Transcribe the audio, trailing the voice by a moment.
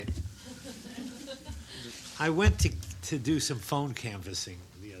I went to do some phone canvassing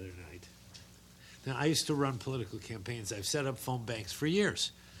the other night. Now, I used to run political campaigns. I've set up phone banks for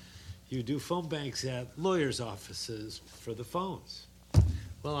years. You do phone banks at lawyers' offices for the phones.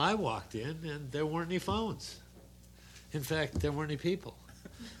 Well, I walked in, and there weren't any phones. In fact, there weren't any people,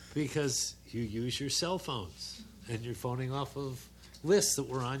 because you use your cell phones, and you're phoning off of lists that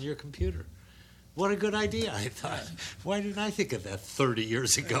were on your computer. What a good idea, I thought. Why didn't I think of that 30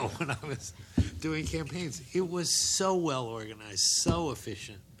 years ago when I was doing campaigns? It was so well organized, so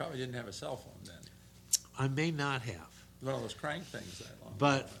efficient. Probably didn't have a cell phone then. I may not have. One of those crank things that long.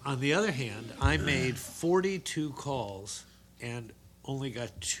 But on the other hand, I made 42 calls and only got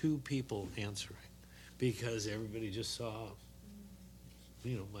 2 people answering, because everybody just saw,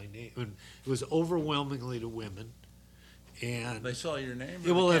 my name. And it was overwhelmingly to women. And They saw your name?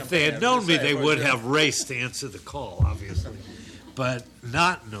 well, if they had known me, they would have raced to answer the call, obviously. But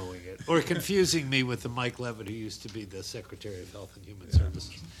not knowing it, or confusing me with the Mike Levett who used to be the Secretary of Health and Human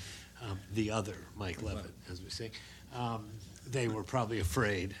Services, the other Mike Levett, as we say, they were probably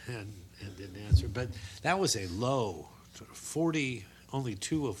afraid and didn't answer. But that was a low, 40, only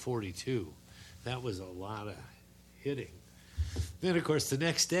 2 of 42. That was a lot of hitting. Then, of course, the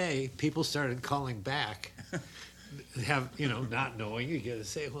next day, people started calling back. Not knowing, you get to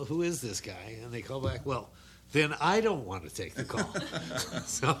say, well, who is this guy? And they call back, well, then I don't want to take the call.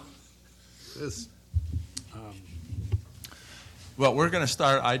 So, Well, we're going to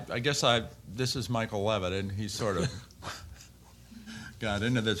start. I guess this is Michael Levett, and he sort of got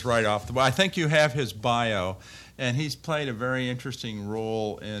into this right off the. Well, I think you have his bio, and he's played a very interesting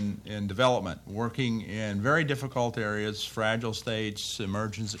role in development, working in very difficult areas, fragile states,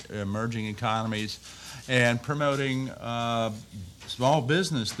 emerging economies, and promoting small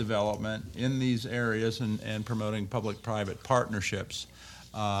business development in these areas and promoting public-private partnerships,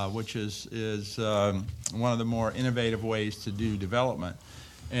 which is one of the more innovative ways to do development.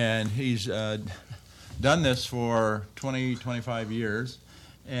 And he's done this for 20, 25 years.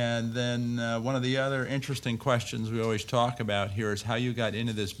 And then one of the other interesting questions we always talk about here is how you got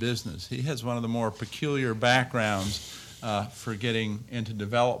into this business. He has one of the more peculiar backgrounds for getting into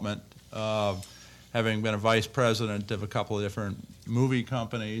development, having been a vice president of a couple of different movie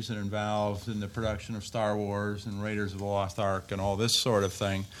companies and involved in the production of Star Wars and Raiders of the Lost Ark and all this sort of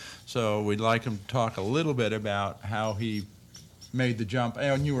thing. So we'd like him to talk a little bit about how he made the jump.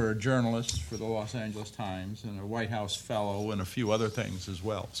 And you were a journalist for the Los Angeles Times and a White House fellow and a few other things as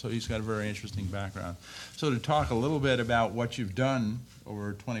well. So he's got a very interesting background. So to talk a little bit about what you've done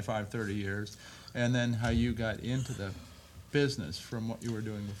over 25, 30 years, and then how you got into the business from what you were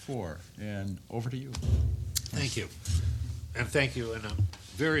doing before. And over to you. Thank you. And thank you. And I'm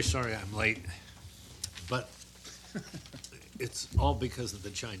very sorry I'm late, but it's all because of the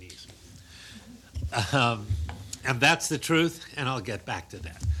Chinese. And that's the truth, and I'll get back to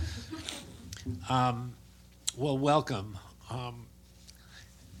that. Well, welcome.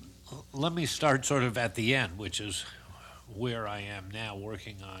 Let me start sort of at the end, which is where I am now,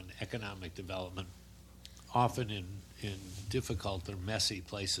 working on economic development, often in difficult or messy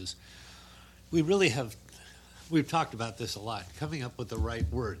places. We've talked about this a lot, coming up with the right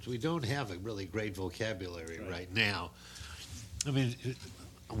words. We don't have a really great vocabulary right now. I mean,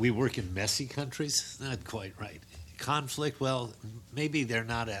 we work in messy countries? Not quite right. Conflict, well, maybe they're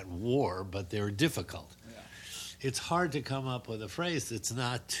not at war, but they're difficult. Yeah. It's hard to come up with a phrase that's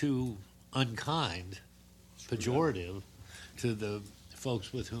not too unkind, pejorative to the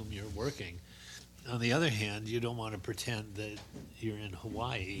folks with whom you're working. On the other hand, you don't want to pretend that you're in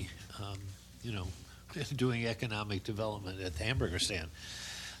Hawaii, doing economic development at the hamburger stand.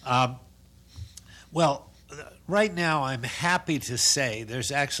 Right now, I'm happy to say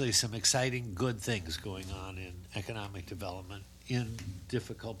there's actually some exciting, good things going on in economic development in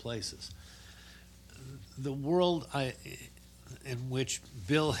difficult places. The world in which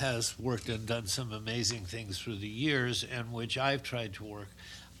Bill has worked and done some amazing things through the years, and which I've tried to work,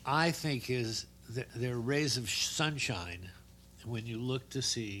 I think there are rays of sunshine when you look to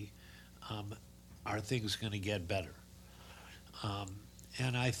see, are things going to get better?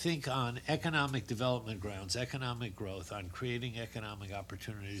 And I think on economic development grounds, economic growth, on creating economic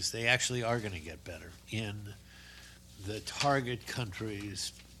opportunities, they actually are going to get better in the target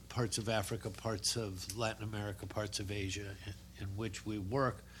countries, parts of Africa, parts of Latin America, parts of Asia, in which we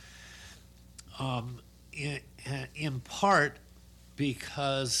work, in part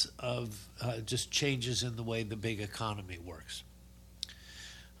because of just changes in the way the big economy works.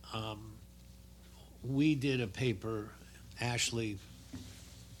 We did a paper, Ashley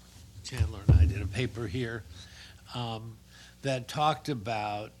Chandler and I did a paper here that talked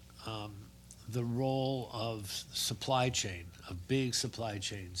about the role of supply chain, of big supply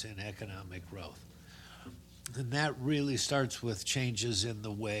chains in economic growth. And that really starts with changes in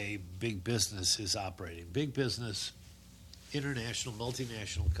the way big business is operating. Big business, international,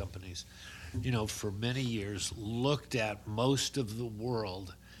 multinational companies, for many years looked at most of the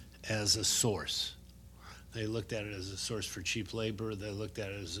world as a source. They looked at it as a source for cheap labor. They looked at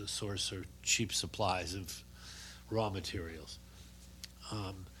it as a source for cheap supplies of raw materials.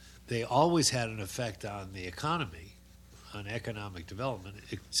 They always had an effect on the economy, on economic development.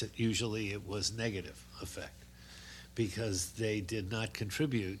 Usually it was negative effect because they did not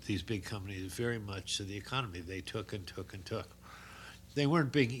contribute, these big companies, very much to the economy. They took and took and took. They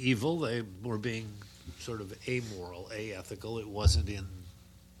weren't being evil. They were being sort of amoral, aethical. It wasn't in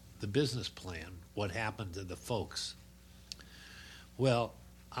the business plan what happened to the folks. Well,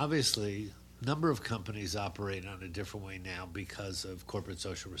 obviously, a number of companies operate on a different way now because of corporate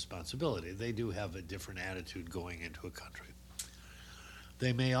social responsibility. They do have a different attitude going into a country.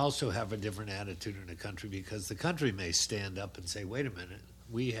 They may also have a different attitude in a country because the country may stand up and say, wait a minute,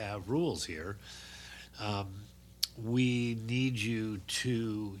 we have rules here. We need you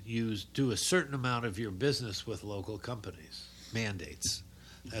to do a certain amount of your business with local companies, mandates.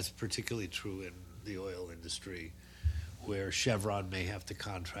 That's particularly true in the oil industry, where Chevron may have to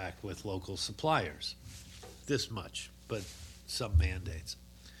contract with local suppliers, this much, but some mandates.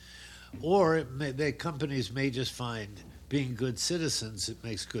 Or companies may just find being good citizens, it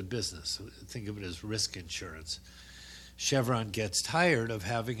makes good business. Think of it as risk insurance. Chevron gets tired of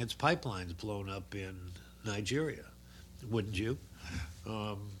having its pipelines blown up in Nigeria, wouldn't you?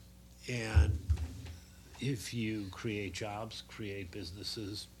 And if you create jobs, create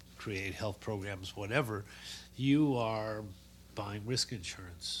businesses, create health programs, whatever, you are buying risk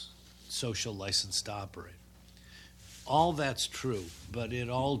insurance, social license to operate. All that's true, but it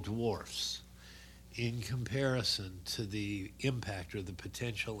all dwarfs in comparison to the impact or the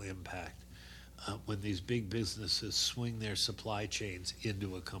potential impact when these big businesses swing their supply chains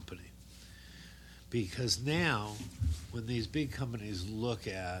into a company. Because now, when these big companies look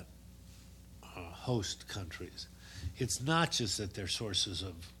at host countries, it's not just that they're sources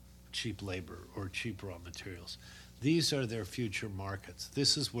of cheap labor or cheap raw materials. These are their future markets.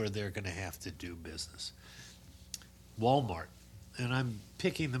 This is where they're going to have to do business. Walmart, and I'm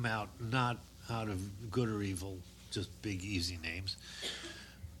picking them out not out of good or evil, just big, easy names.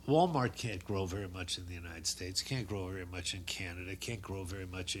 Walmart can't grow very much in the United States, can't grow very much in Canada, can't grow very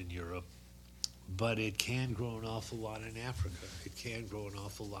much in Europe, but it can grow an awful lot in Africa. It can grow an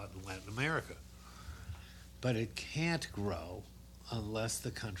awful lot in Latin America. But it can't grow unless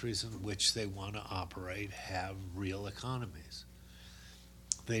the countries in which they want to operate have real economies.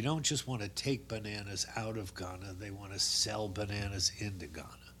 They don't just want to take bananas out of Ghana, they want to sell bananas into Ghana.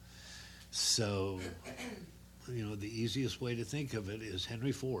 So, the easiest way to think of it is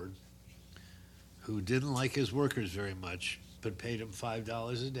Henry Ford, who didn't like his workers very much, but paid them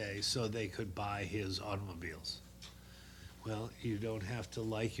 $5 a day so they could buy his automobiles. Well, you don't have to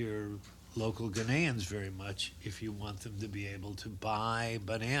like your local Ghanaians very much if you want them to be able to buy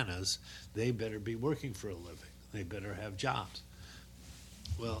bananas. They better be working for a living. They better have jobs.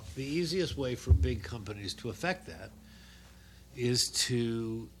 Well, the easiest way for big companies to affect that is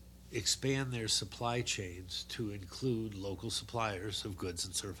to expand their supply chains to include local suppliers of goods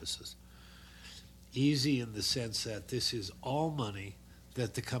and services. Easy in the sense that this is all money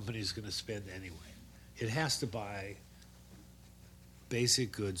that the company is going to spend anyway. It has to buy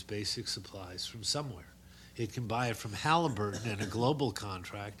basic goods, basic supplies from somewhere. It can buy it from Halliburton in a global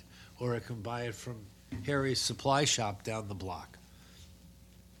contract, or it can buy it from Harry's supply shop down the block.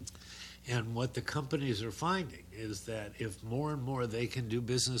 And what the companies are finding is that if more and more they can do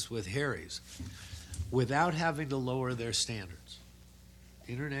business with Harry's without having to lower their standards,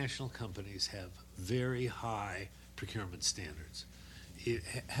 international companies have very high procurement standards.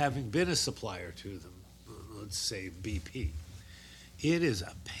 Having been a supplier to them, let's say BP, it is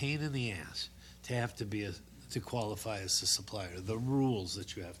a pain in the ass to have to qualify as a supplier. The rules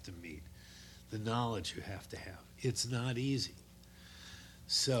that you have to meet, the knowledge you have to have. It's not easy.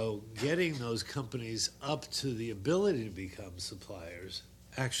 So getting those companies up to the ability to become suppliers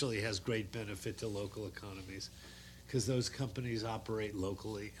actually has great benefit to local economies because those companies operate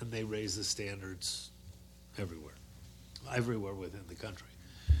locally and they raise the standards everywhere within the country.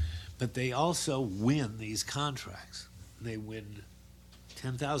 But they also win these contracts. They win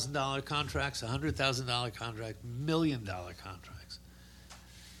 $10,000 contracts, $100,000 contracts, $1 million contracts.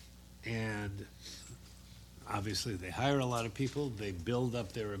 And obviously they hire a lot of people, they build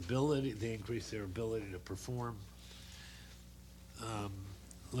up their ability, they increase their ability to perform.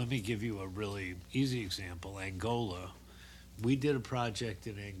 let me give you a really easy example. Angola. We did a project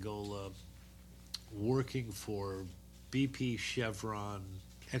in Angola working for BP, Chevron,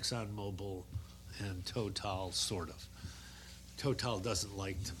 ExxonMobil, and Total, sort of. Total doesn't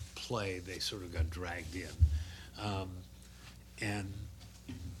like to play. They sort of got dragged in. And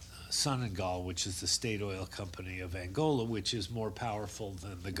Senegal, which is the state oil company of Angola, which is more powerful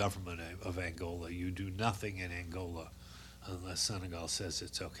than the government of Angola. You do nothing in Angola unless Senegal says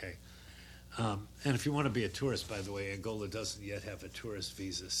it's okay. And if you want to be a tourist, by the way, Angola doesn't yet have a tourist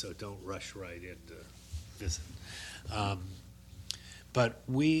visa, so don't rush right in to visit. But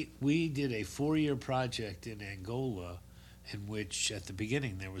we did a 4-year project in Angola in which at the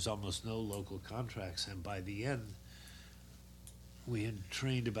beginning there was almost no local contracts, and by the end we had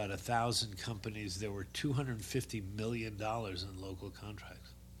trained about 1,000 companies. There were $250 million in local contracts.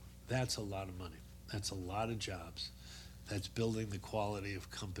 That's a lot of money. That's a lot of jobs. That's building the quality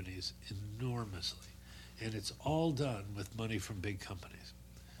of companies enormously. And it's all done with money from big companies.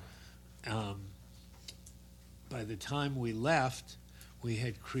 By the time we left, we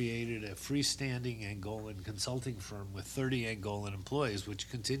had created a freestanding Angolan consulting firm with 30 Angolan employees, which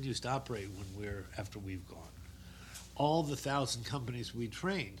continues to operate after we've gone. All the 1,000 companies we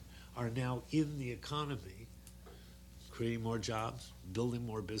trained are now in the economy, creating more jobs, building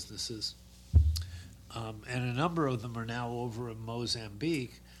more businesses. And a number of them are now over in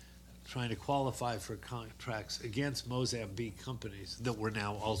Mozambique trying to qualify for contracts against Mozambique companies that we're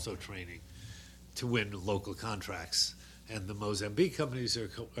now also training to win local contracts. And the Mozambique companies are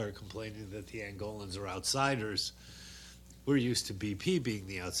complaining that the Angolans are outsiders. We're used to BP being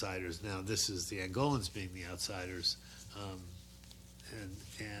the outsiders. Now this is the Angolans being the outsiders.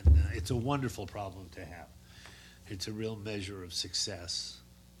 And it's a wonderful problem to have. It's a real measure of success.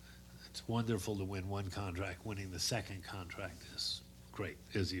 It's wonderful to win one contract. Winning the second contract is great,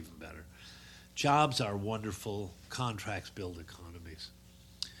 is even better. Jobs are wonderful. Contracts build economies.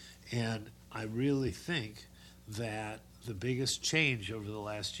 And I really think that the biggest change over the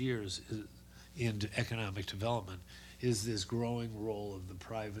last years in economic development is this growing role of the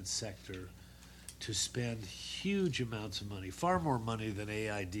private sector to spend huge amounts of money, far more money than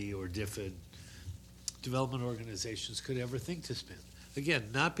AID or DFID, development organizations, could ever think to spend. Again,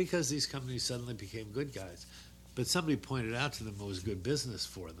 not because these companies suddenly became good guys, but somebody pointed out to them it was good business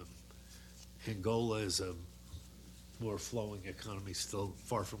for them. Angola is a more flowing economy, still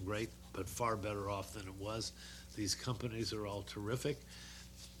far from great, but far better off than it was. These companies are all terrific.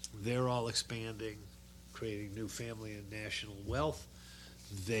 They're all expanding, creating new family and national wealth.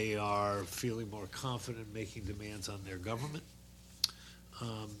 They are feeling more confident making demands on their government.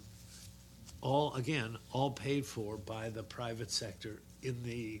 All paid for by the private sector in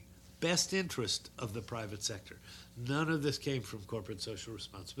the best interest of the private sector. None of this came from corporate social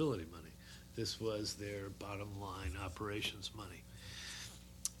responsibility money. This was their bottom line operations money.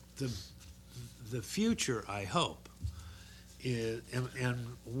 The future, I hope, is, and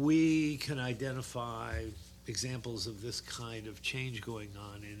we can identify examples of this kind of change going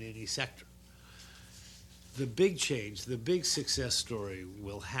on in any sector. The big change, the big success story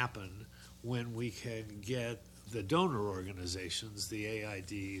will happen when we can get the donor organizations, the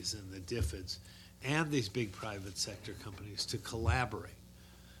AIDs and the DFIDs, and these big private sector companies to collaborate.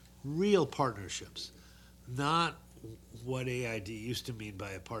 Real partnerships, not what AID used to mean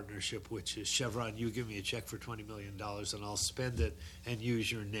by a partnership, which is Chevron, you give me a check for $20 million and I'll spend it and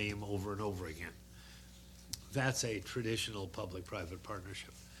use your name over and over again. That's a traditional public-private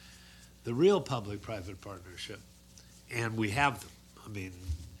partnership. The real public-private partnership, and we have them,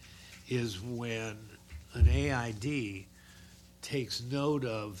 is when an AID takes note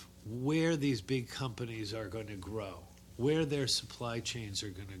of where these big companies are going to grow, where their supply chains are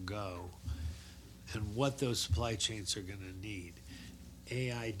going to go, and what those supply chains are going to need.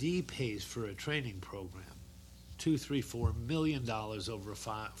 AID pays for a training program, $2, $3, $4 million over a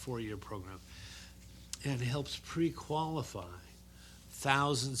 4-year program, and helps pre-qualify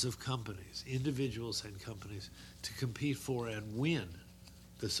thousands of companies, individuals and companies, to compete for and win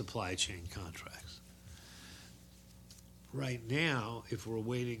the supply chain contracts. Right now, if we're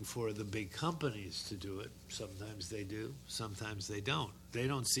waiting for the big companies to do it, sometimes they do, sometimes they don't. They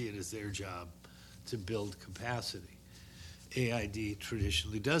don't see it as their job to build capacity. AID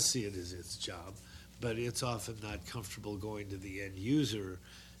traditionally does see it as its job, but it's often not comfortable going to the end user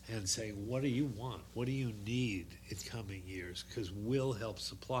and saying, what do you want? What do you need in coming years? Because we'll help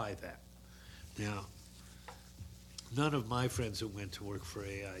supply that. Now, none of my friends who went to work for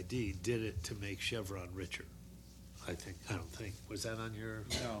AID did it to make Chevron richer. I don't think. Was that on your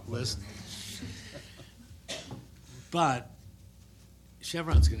list? But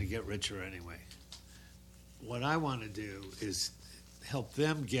Chevron's going to get richer anyway. What I want to do is help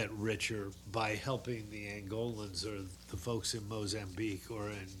them get richer by helping the Angolans or the folks in Mozambique or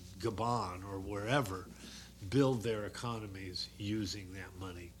in Gabon or wherever build their economies using that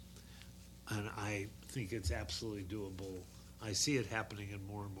money. And I think it's absolutely doable. I see it happening in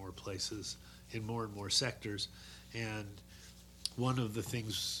more and more places, in more and more sectors. And one of the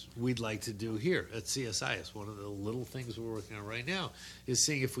things we'd like to do here at CSIS, one of the little things we're working on right now, is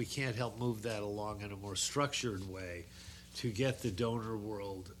seeing if we can't help move that along in a more structured way to get the donor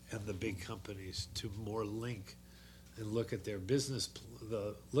world and the big companies to more link and look at their business,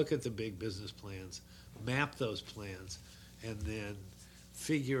 look at the big business plans, map those plans, and then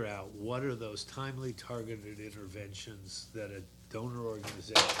figure out what are those timely targeted interventions that a donor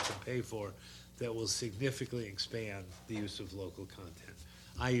organization can pay for that will significantly expand the use of local content.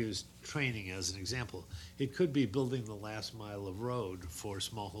 I use training as an example. It could be building the last mile of road for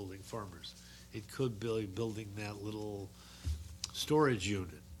smallholding farmers. It could be building that little storage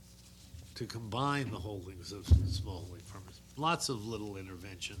unit to combine the holdings of smallholding farmers. Lots of little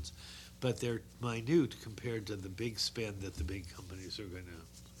interventions, but they're minute compared to the big spend that the big companies are going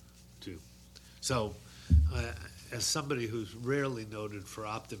to do. So, as somebody who's rarely noted for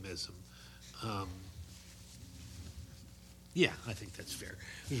optimism, yeah, I think that's fair.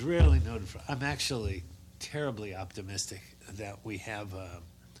 Who's rarely noted for, I'm actually terribly optimistic that we have a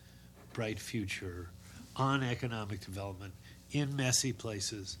bright future on economic development in messy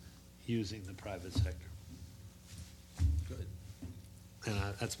places using the private sector. Good. And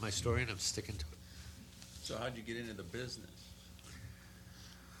that's my story, and I'm sticking to it. So how'd you get into the business?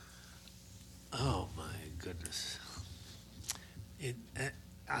 Oh, my goodness. If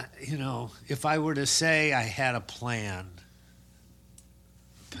I were to say I had a plan,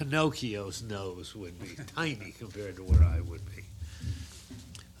 Pinocchio's nose would be tiny compared to where I would be.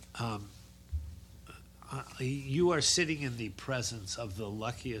 You are sitting in the presence of the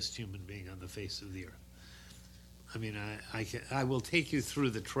luckiest human being on the face of the earth. I mean, I will take you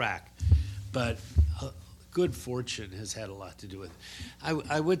through the track, but good fortune has had a lot to do with it.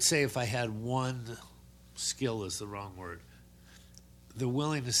 I would say if I had one skill is the wrong word, the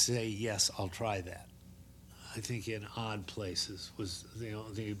willingness to say, yes, I'll try that. I think in odd places was,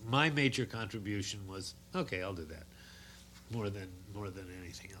 my major contribution was, okay, I'll do that, more than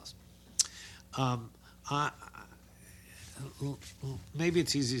anything else. Maybe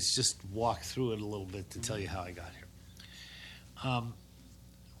it's easy to just walk through it a little bit to tell you how I got here.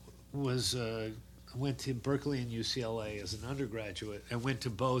 Went to Berkeley and UCLA as an undergraduate, and went to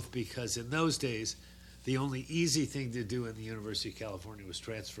both because in those days, the only easy thing to do in the University of California was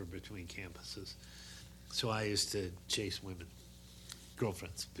transfer between campuses. So I used to chase women,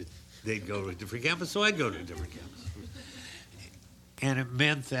 girlfriends. They'd go to a different campus, so I'd go to a different campus. And it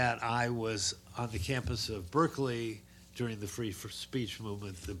meant that I was on the campus of Berkeley during the free speech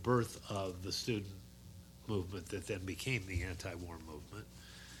movement, the birth of the student movement that then became the anti-war movement,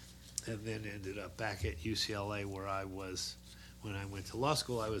 and then ended up back at UCLA where I was, when I went to law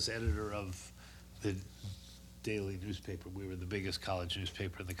school, I was editor of the daily newspaper. We were the biggest college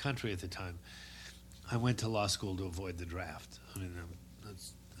newspaper in the country at the time. I went to law school to avoid the draft. I mean,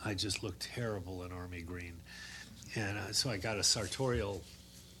 I just looked terrible in Army green. And so I got a sartorial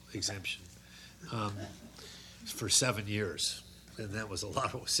exemption for 7 years. And that was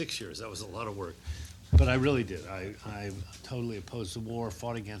 6 years. That was a lot of work. But I really did. I totally opposed the war,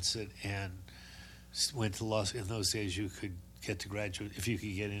 fought against it, and went to law school. In those days, you could get to graduate. If you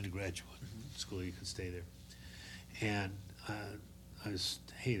could get into graduate school, you could stay there. And I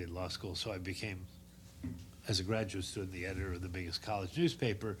hated law school, so I became, as a graduate student, the editor of the biggest college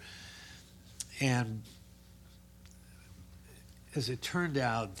newspaper. And as it turned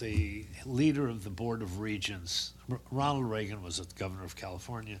out, the leader of the Board of Regents, Ronald Reagan was the governor of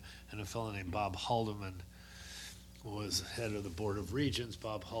California, and a fellow named Bob Haldeman was head of the Board of Regents.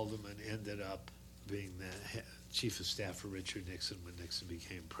 Bob Haldeman ended up being the chief of staff for Richard Nixon when Nixon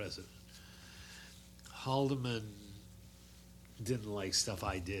became president. Haldeman didn't like stuff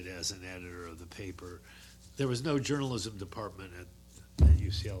I did as an editor of the paper. There was no journalism department at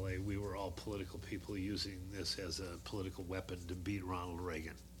UCLA. We were all political people using this as a political weapon to beat Ronald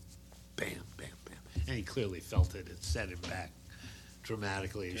Reagan. Bam, bam, bam. And he clearly felt it. It set him back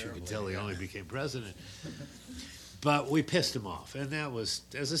dramatically. As you could tell, he only became president. But we pissed him off. And that was,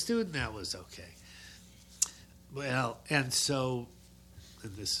 as a student, that was okay. Well, and so,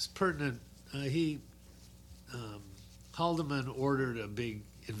 and this is pertinent, Haldeman ordered a big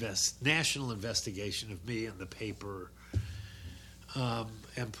national investigation of me and the paper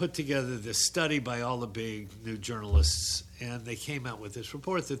and put together this study by all the big new journalists, and they came out with this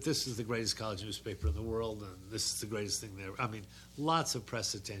report that this is the greatest college newspaper in the world, and this is the greatest thing there. I mean, lots of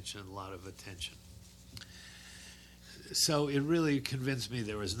press attention, a lot of attention. So it really convinced me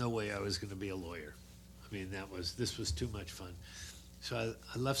there was no way I was going to be a lawyer. I mean, this was too much fun. So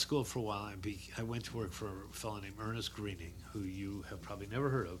I left school for a while. I went to work for a fellow named Ernest Greening, who you have probably never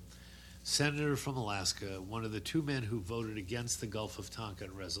heard of, senator from Alaska, one of the two men who voted against the Gulf of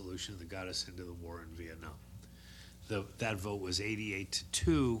Tonkin resolution that got us into the war in Vietnam. That vote was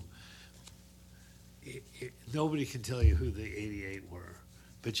 88-2. Nobody can tell you who the 88 were,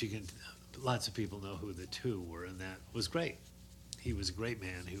 but lots of people know who the two were, and that was great. He was a great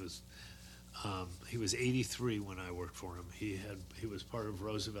man. He was 83 when I worked for him. He was part of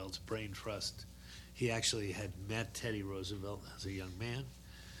Roosevelt's brain trust. He actually had met Teddy Roosevelt as a young man.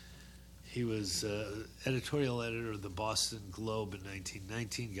 He was editorial editor of the Boston Globe in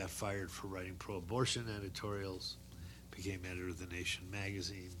 1919, got fired for writing pro-abortion editorials, became editor of The Nation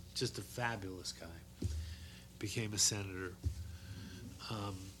magazine, just a fabulous guy. Became a senator,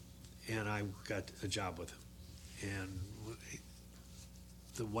 and I got a job with him. And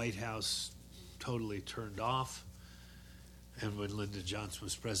the White House totally turned off, and when Lyndon Johnson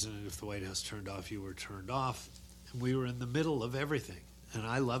was president, if the White House turned off, you were turned off. And we were in the middle of everything. And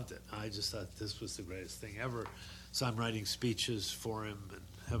I loved it. I just thought this was the greatest thing ever. So I'm writing speeches for him and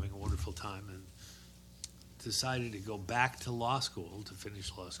having a wonderful time, and decided to go back to law school, to finish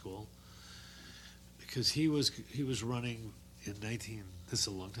law school, because he was running this is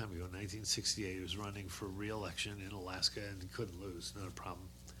a long time ago, 1968, he was running for re-election in Alaska and he couldn't lose, not a problem.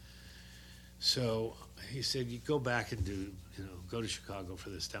 So he said, you go back and go to Chicago for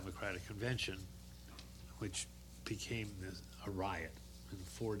this Democratic convention, which became a riot. In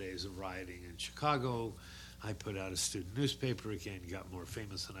 4 days of rioting in Chicago, I put out a student newspaper again, got more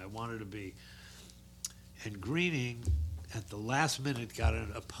famous than I wanted to be. And Greening, at the last minute, got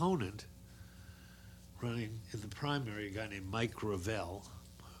an opponent running in the primary, a guy named Mike Gravel,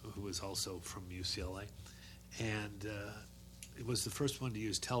 who was also from UCLA. And it was the first one to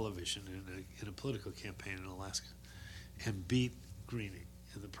use television in a political campaign in Alaska, and beat Greening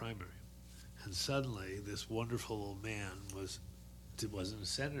in the primary. And suddenly, this wonderful old man wasn't a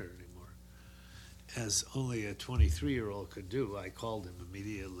senator anymore. As only a 23-year-old could do, I called him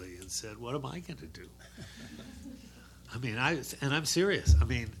immediately and said, what am I going to do? I mean, I'm serious. I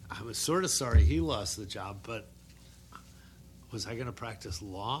mean, I was sort of sorry he lost the job, but was I going to practice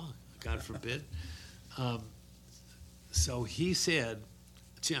law? God forbid. So he said,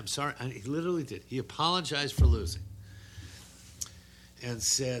 gee, I'm sorry. He literally did. He apologized for losing and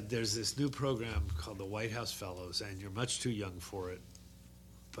said, there's this new program called the White House Fellows, and you're much too young for it,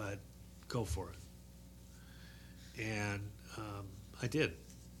 but go for it. And I did.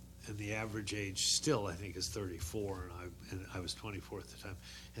 And the average age still, I think, is 34, and I was 24 at the time.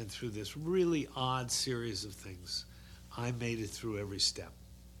 And through this really odd series of things, I made it through every step.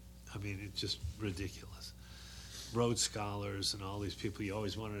 I mean, it's just ridiculous. Rhodes Scholars and all these people you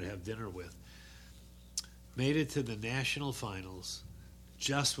always wanted to have dinner with. Made it to the national finals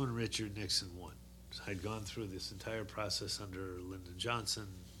just when Richard Nixon won. So I'd gone through this entire process under Lyndon Johnson.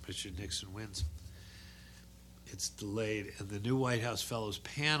 Richard Nixon wins. It's delayed, and the new White House Fellows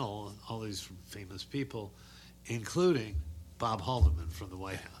panel, all these famous people, including Bob Haldeman from the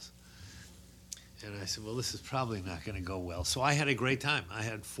White House. And I said, well, this is probably not going to go well. So I had a great time. I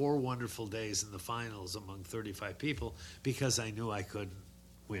had 4 wonderful days in the finals among 35 people because I knew I couldn't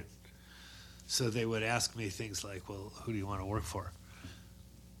win. So they would ask me things like, well, who do you want to work for?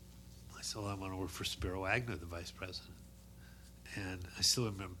 I said, well, I want to work for Spiro Agnew, the vice president. And I still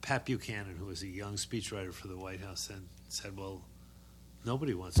remember Pat Buchanan, who was a young speechwriter for the White House, and said, well,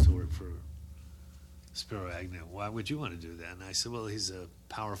 nobody wants to work for Spiro Agnew. Why would you want to do that? And I said, well, he's a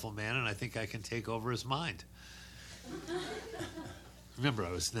powerful man, and I think I can take over his mind. Remember,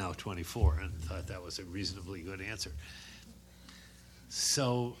 I was now 24 and thought that was a reasonably good answer.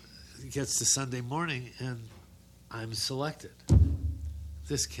 So it gets to Sunday morning, and I'm selected.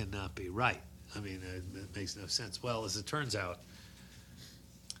 This cannot be right. I mean, it makes no sense. Well, as it turns out,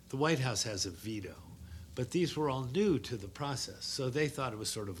 the White House has a veto, but these were all new to the process, so they thought it was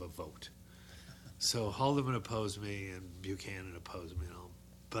sort of a vote. So Haldeman opposed me and Buchanan opposed me,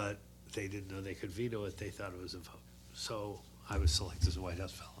 but they didn't know they could veto it. They thought it was a vote. So I was selected as a White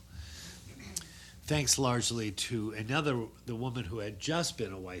House Fellow. Thanks largely to the woman who had just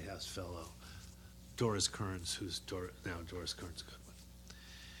been a White House Fellow, Doris Kearns, who's now Doris Kearns Goodwin.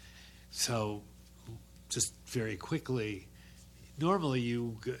 So just very quickly, normally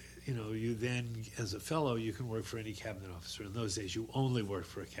you then, as a fellow, you can work for any cabinet officer. In those days, you only worked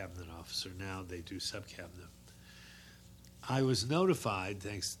for a cabinet officer. Now they do sub-cabinet. I was notified,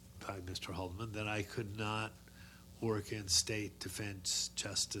 thanks by Mr. Haldeman, that I could not work in state, defense,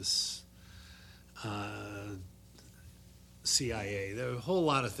 justice, CIA. There were a whole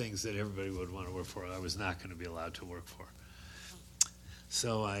lot of things that everybody would want to work for I was not going to be allowed to work for.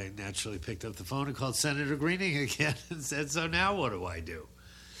 So I naturally picked up the phone and called Senator Greening again and said, so now what do I do?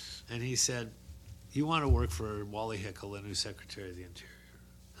 And he said, you want to work for Wally Hickel, the new Secretary of the Interior.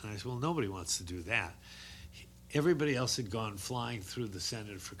 And I said, well, nobody wants to do that. Everybody else had gone flying through the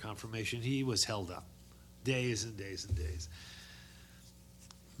Senate for confirmation. He was held up days and days and days.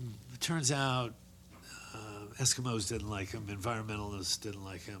 It turns out Eskimos didn't like him, environmentalists didn't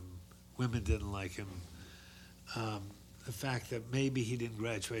like him, women didn't like him. The fact that maybe he didn't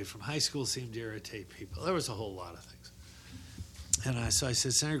graduate from high school seemed to irritate people. There was a whole lot of things. And so I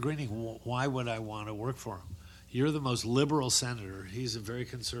said, Senator Greening, why would I want to work for him? You're the most liberal senator. He's a very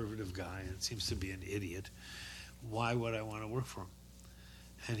conservative guy and seems to be an idiot. Why would I want to work for him?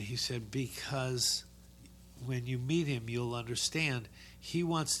 And he said, because when you meet him, you'll understand he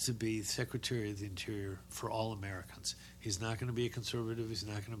wants to be Secretary of the Interior for all Americans. He's not going to be a conservative. He's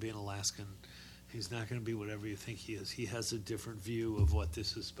not going to be an Alaskan. He's not going to be whatever you think he is. He has a different view of what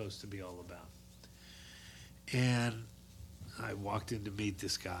this is supposed to be all about. And I walked in to meet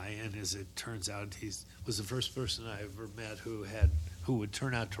this guy, and as it turns out, he was the first person I ever met who would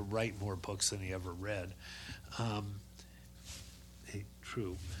turn out to write more books than he ever read.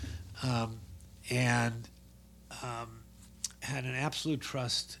 True. And had an absolute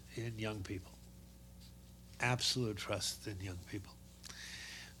trust in young people. Absolute trust in young people.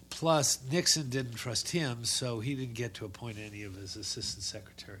 Plus, Nixon didn't trust him, so he didn't get to appoint any of his assistant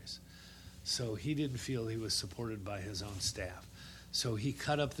secretaries. So he didn't feel he was supported by his own staff. So he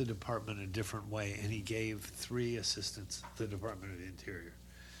cut up the department a different way, and he gave 3 assistants the Department of the Interior.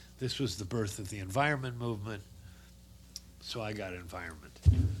 This was the birth of the environment movement, so I got environment.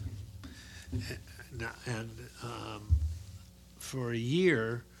 And for a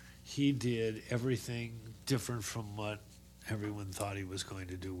year, he did everything different from what everyone thought he was going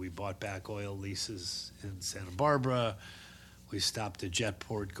to do. We bought back oil leases in Santa Barbara. We stopped a jet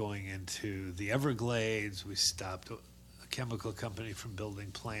port going into the Everglades. We stopped a chemical company from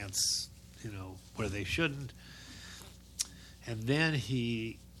building plants, where they shouldn't. And then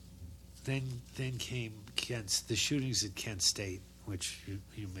then came the shootings at Kent State, which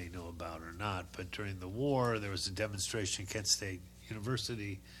you may know about or not. But during the war, there was a demonstration at Kent State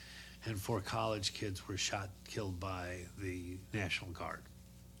University, and 4 college kids were killed by the National Guard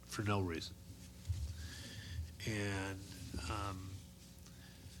for no reason. And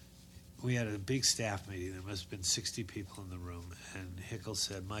we had a big staff meeting. There must have been 60 people in the room. And Hickel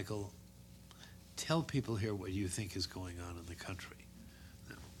said, Michael, tell people here what you think is going on in the country.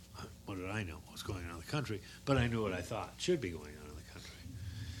 Now, what did I know what was going on in the country? But I knew what I thought should be going on in the country.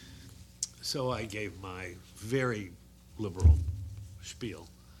 So I gave my very liberal spiel.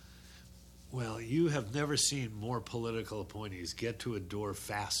 Well, you have never seen more political appointees get to a door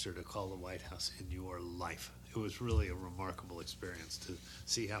faster to call the White House in your life. It was really a remarkable experience to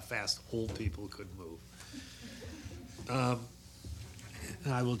see how fast old people could move. And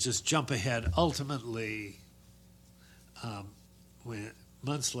I will just jump ahead. Ultimately, when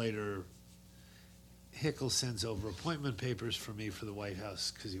months later, Hickel sends over appointment papers for me for the White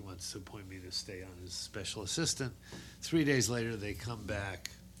House because he wants to appoint me to stay on as special assistant. 3 days later, they come back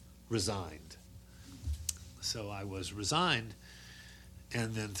resigned. So I was resigned,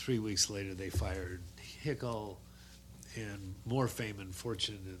 and then 3 weeks later, they fired Hickel, and more fame and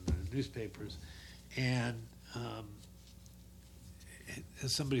fortune in the newspapers. And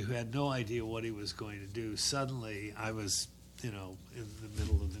as somebody who had no idea what he was going to do, suddenly I was, in the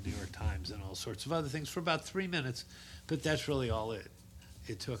middle of the New York Times and all sorts of other things for about 3 minutes. But that's really all it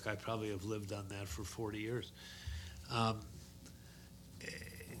took. I probably have lived on that for 40 years.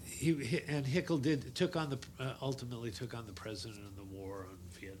 Hickel ultimately took on the president in the war on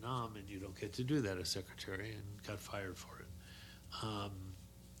Vietnam, and you don't get to do that as secretary, and got fired for it.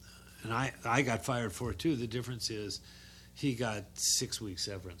 And I got fired for it too. The difference is he got 6 weeks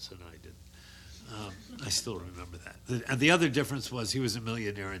severance and I didn't. I still remember that. And the other difference was he was a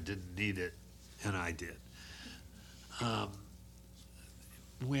millionaire and didn't need it, and I did.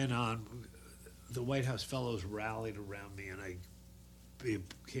 Went on, the White House fellows rallied around me, and I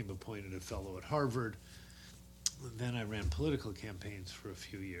became appointed a fellow at Harvard. And then I ran political campaigns for a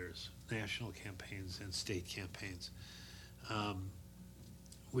few years, national campaigns and state campaigns,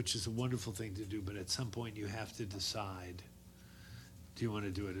 which is a wonderful thing to do. But at some point you have to decide, do you want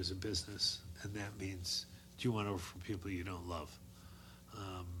to do it as a business? And that means, do you want to work for people you don't love?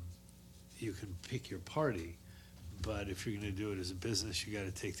 You can pick your party, but if you're going to do it as a business, you got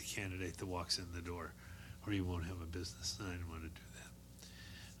to take the candidate that walks in the door, or you won't have a business. And I didn't want to do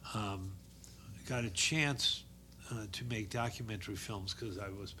that. Got a chance to make documentary films because I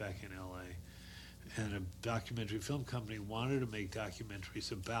was back in LA, and a documentary film company wanted to make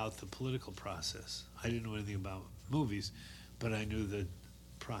documentaries about the political process. I didn't know anything about movies, but I knew the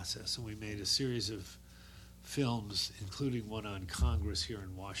process, and we made a series of films, including one on Congress here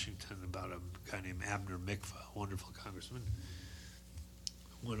in Washington about a guy named Abner Mikva, a wonderful congressman.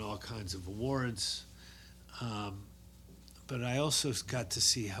 Won all kinds of awards. But I also got to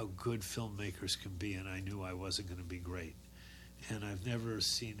see how good filmmakers can be, and I knew I wasn't going to be great. And I've never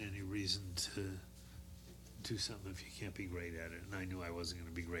seen any reason to do something if you can't be great at it. And I knew I wasn't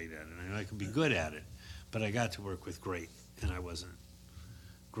going to be great at it. I knew I could be good at it, but I got to work with great, and I wasn't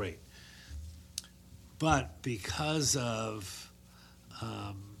great. But because of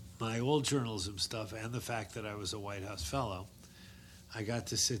my old journalism stuff and the fact that I was a White House fellow, I got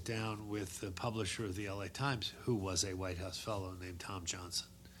to sit down with the publisher of the LA Times, who was a White House fellow named Tom Johnson,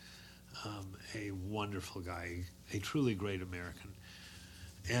 a wonderful guy, a truly great American,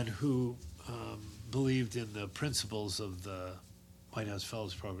 and who believed in the principles of the White House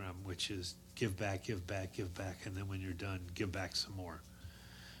Fellows Program, which is give back, give back, give back, and then when you're done, give back some more.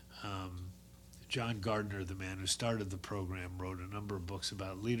 John Gardner, the man who started the program, wrote a number of books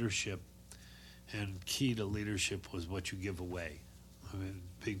about leadership, and key to leadership was what you give away. I mean,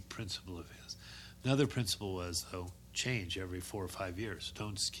 big principle of his. Another principle was, though, change every 4 or 5 years.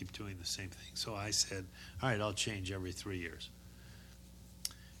 Don't just keep doing the same thing. So I said, all right, I'll change every 3 years.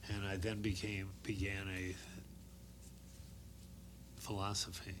 And I then began a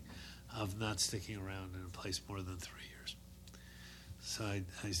philosophy of not sticking around in a place more than 3 years. So I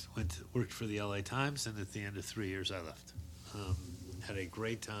worked for the LA Times, and at the end of 3 years, I left. Had a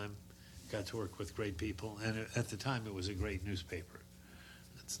great time, got to work with great people, and at the time, it was a great newspaper.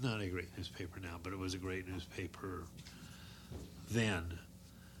 It's not a great newspaper now, but it was a great newspaper then.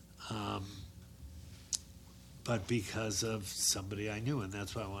 But because of somebody I knew, and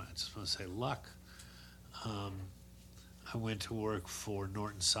that's why I just want to say luck, I went to work for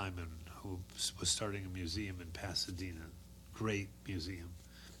Norton Simon, who was starting a museum in Pasadena, great museum.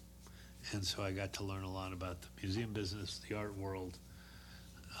 And so I got to learn a lot about the museum business, the art world,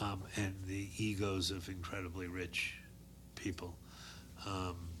 and the egos of incredibly rich people.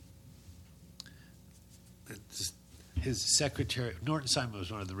 His secretary, Norton Simon,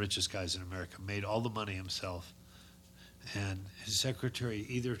 was one of the richest guys in America, made all the money himself, and his secretary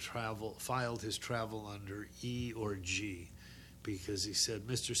either filed his travel under E or G, because he said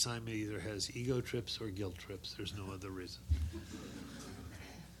Mr. Simon either has ego trips or guilt trips. There's no other reason.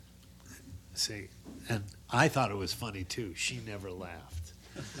 See, and I thought it was funny too. She never laughed.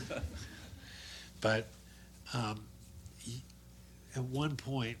 But at one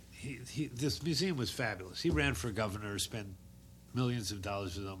point, this museum was fabulous. He ran for governor, spent millions of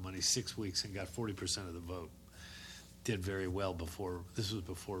dollars with his own money, 6 weeks, and got 40% of the vote. Did very well before. This was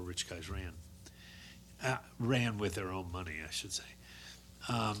before rich guys ran. Ran with their own money, I should say.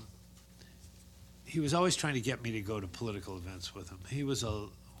 He was always trying to get me to go to political events with him. He was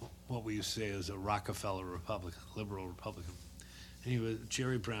what we used to say is a Rockefeller Republican, liberal Republican. And he was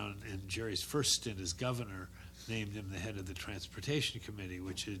Jerry Brown, and Jerry's first stint as governor named him the head of the Transportation Committee,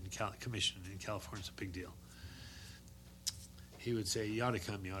 which in Commission in California is a big deal. He would say, you ought to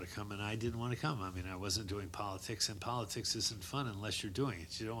come, and I didn't want to come. I mean, I wasn't doing politics, and politics isn't fun unless you're doing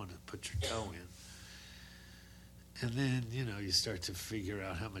it. You don't want to put your toe in. And then, you start to figure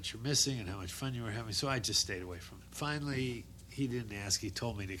out how much you're missing and how much fun you were having, so I just stayed away from it. Finally, he didn't ask. He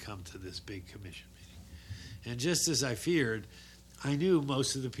told me to come to this big commission meeting. And just as I feared, I knew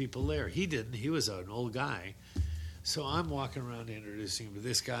most of the people there. He didn't. He was an old guy. So I'm walking around introducing him to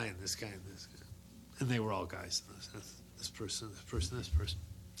this guy and this guy and this guy. And they were all guys. This person, this person, this person.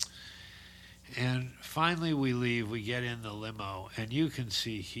 And finally we leave. We get in the limo, and you can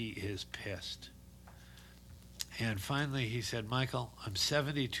see he is pissed. And finally he said, Michael, I'm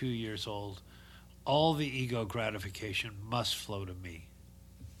 72 years old. All the ego gratification must flow to me.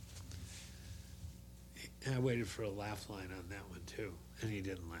 And I waited for a laugh line on that one too, and he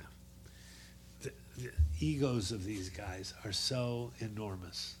didn't laugh. The egos of these guys are so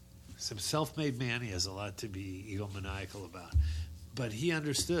enormous. Some self-made man, he has a lot to be egomaniacal about. But he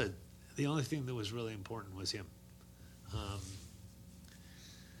understood the only thing that was really important was him.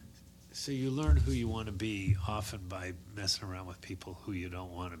 So you learn who you want to be often by messing around with people who you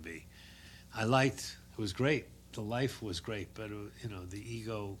don't want to be. It was great. the life was great, but the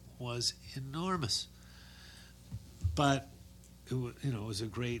ego was enormous. But it was a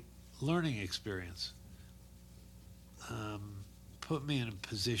great learning experience. Put me in a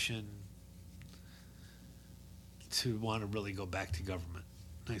position to want to really go back to government.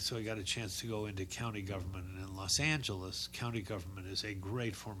 So I got a chance to go into county government, and in Los Angeles, county government is a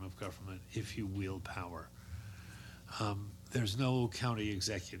great form of government if you wield power. There's no county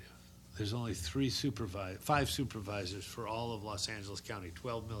executive. There's only 5 supervisors for all of Los Angeles County,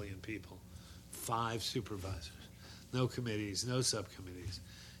 12 million people. 5 supervisors. No committees, no subcommittees.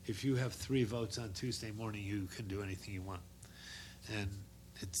 If you have 3 votes on Tuesday morning, you can do anything you want. And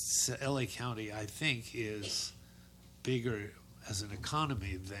LA County, I think, is bigger as an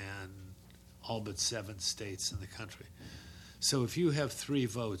economy than all but 7 states in the country. So if you have 3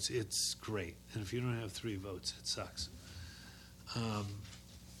 votes, it's great. And if you don't have 3 votes, it sucks.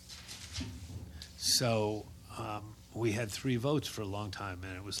 So we had 3 votes for a long time,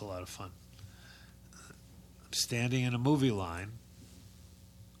 and it was a lot of fun. I'm standing in a movie line,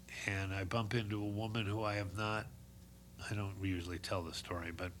 and I bump into a woman who I don't usually tell the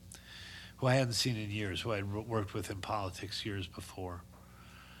story, but who I hadn't seen in years, who I had worked with in politics years before.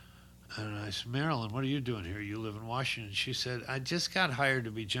 And I said, Marilyn, what are you doing here? You live in Washington. She said, I just got hired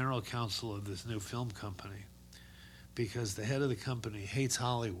to be general counsel of this new film company because the head of the company hates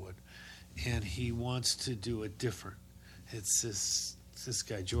Hollywood, and he wants to do it different. It's this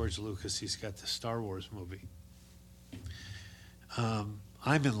guy, George Lucas. He's got the Star Wars movie.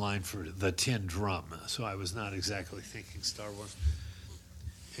 I'm in line for the Tin Drum, so I was not exactly thinking Star Wars.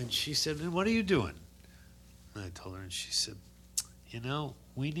 And she said, what are you doing? And I told her, and she said,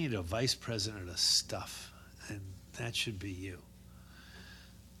 we need a vice president of stuff, and that should be you.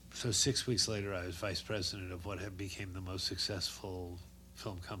 So 6 weeks later, I was vice president of what became the most successful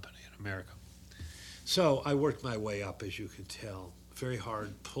film company in America. So I worked my way up, as you can tell. Very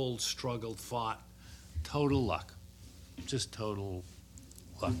hard, pulled, struggled, fought. Total luck. Just total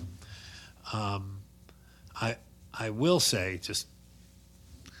luck. I will say,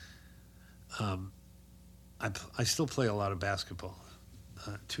 I still play a lot of basketball,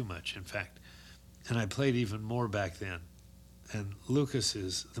 too much, in fact. And I played even more back then. And Lucas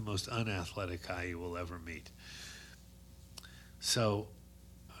is the most unathletic guy you will ever meet. So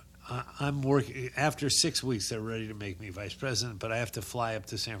I'm working. After 6 weeks, they're ready to make me vice president, but I have to fly up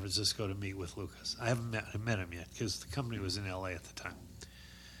to San Francisco to meet with Lucas. I haven't met him yet because the company was in L.A. at the time.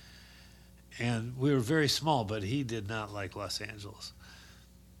 And we were very small, but he did not like Los Angeles.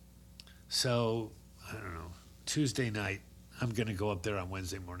 So, I don't know, Tuesday night, I'm going to go up there on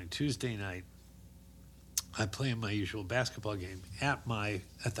Wednesday morning. Tuesday night, I play in my usual basketball game at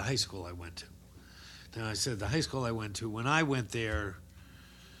the high school I went to. Now, I said the high school I went to, when I went there,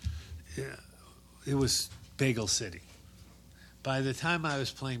 it was Bagel City. By the time I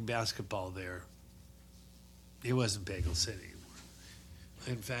was playing basketball there, it wasn't Bagel City anymore.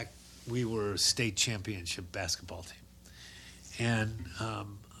 In fact, we were a state championship basketball team. And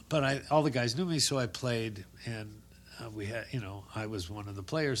but all the guys knew me, so I played, and we had, I was one of the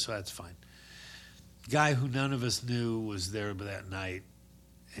players, so that's fine. Guy who none of us knew was there that night,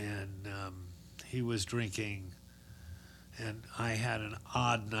 and he was drinking, and I had an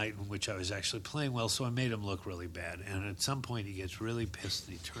odd night in which I was actually playing well, so I made him look really bad. And at some point, he gets really pissed,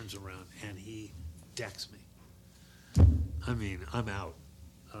 and he turns around, and he decks me. I mean, I'm out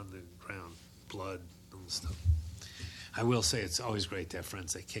on the ground, blood and stuff. I will say it's always great to have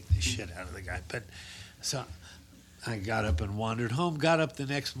friends that kick the shit out of the guy. But so I got up and wandered home, got up the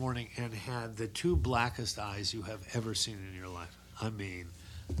next morning and had the 2 blackest eyes you have ever seen in your life. I mean,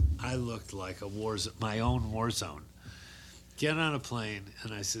 I looked like my own war zone. Get on a plane,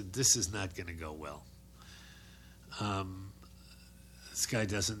 and I said, this is not going to go well. This guy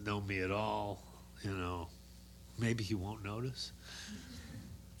doesn't know me at all, maybe he won't notice.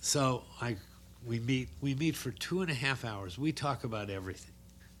 So we meet for 2.5 hours. We talk about everything.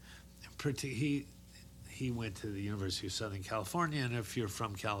 He went to the University of Southern California, and if you're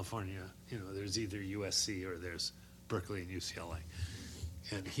from California, there's either USC or there's Berkeley and UCLA.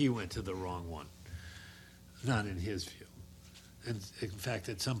 And he went to the wrong one, not in his view. And in fact,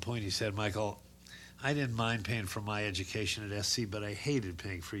 at some point he said, Michael, I didn't mind paying for my education at SC, but I hated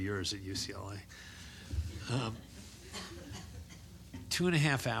paying for yours at UCLA.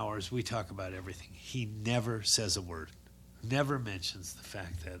 2.5 hours, we talk about everything. He never says a word, never mentions the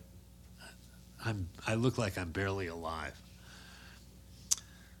fact that I look like I'm barely alive.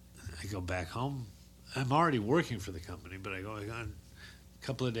 I go back home. I'm already working for the company, but I go on. A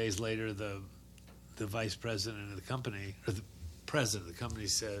couple of days later, the vice president of the company, or the president of the company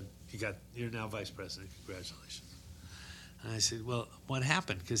said, you're now vice president. Congratulations. And I said, well, what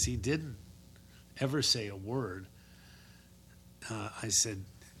happened? Because he didn't ever say a word. I said,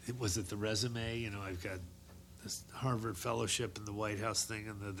 was it the resume? You know, I've got this Harvard fellowship and the White House thing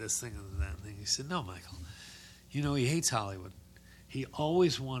and the this thing and that thing. He said, no, Michael. You know, he hates Hollywood. He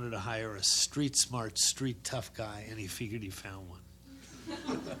always wanted to hire a street smart, street tough guy, and he figured he found one.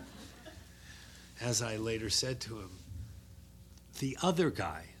 As I later said to him, the other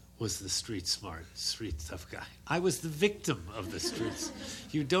guy was the street smart, street tough guy. I was the victim of the streets.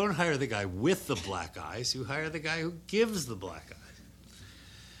 You don't hire the guy with the black eyes, you hire the guy who gives the black eyes.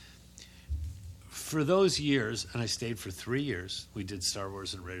 For those years, and I stayed for 3 years, we did Star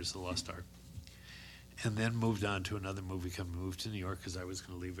Wars and Raiders of the Lost Ark, and then moved on to another movie company, moved to New York because I was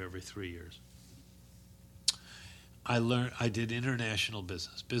going to leave every 3 years. I did international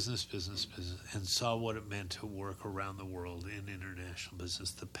business, and saw what it meant to work around the world in international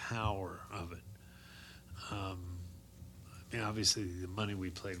business, the power of it. I mean, obviously, the money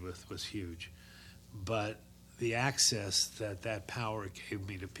we played with was huge, but the access that power gave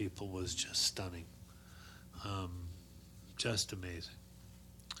me to people was just stunning, just amazing.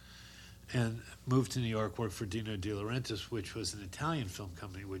 And moved to New York, worked for Dino De Laurentiis, which was an Italian film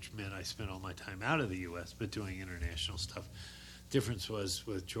company, which meant I spent all my time out of the U.S., but doing international stuff. Difference was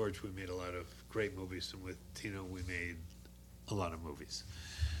with George, we made a lot of great movies, and with Dino, we made a lot of movies.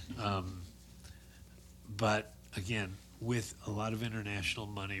 But again, with a lot of international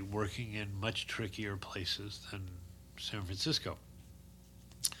money, working in much trickier places than San Francisco.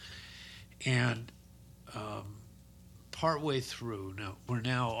 And partway through, we're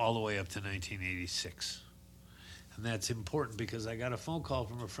now all the way up to 1986. And that's important because I got a phone call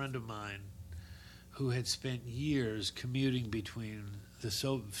from a friend of mine who had spent years commuting between the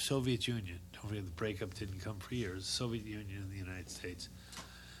Soviet Union. Don't forget, the breakup didn't come for years. The Soviet Union and the United States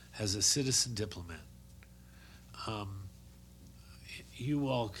as a citizen diplomat. You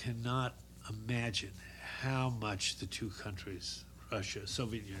all cannot imagine how much the two countries, Russia,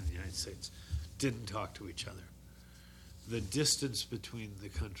 Soviet Union, and the United States, didn't talk to each other. The distance between the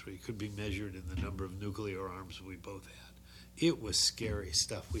country could be measured in the number of nuclear arms we both had. It was scary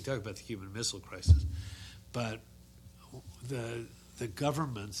stuff. We talk about the Cuban Missile Crisis, but the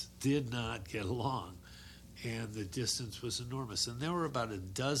governments did not get along, and the distance was enormous. And there were about a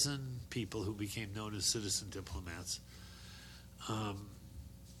dozen people who became known as citizen diplomats.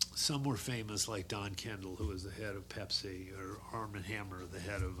 Some were famous, like Don Kendall, who was the head of Pepsi, or Arm & Hammer, the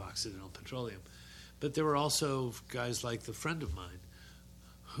head of Occidental Petroleum. But there were also guys like the friend of mine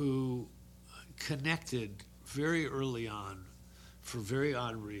who connected very early on for very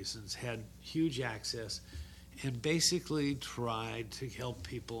odd reasons, had huge access, and basically tried to help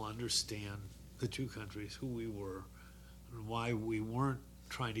people understand the two countries, who we were, and why we weren't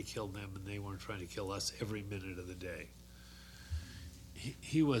trying to kill them and they weren't trying to kill us every minute of the day.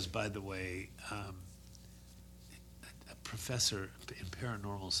 He was, by the way, a professor in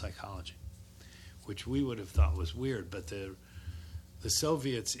paranormal psychology, which we would have thought was weird, but the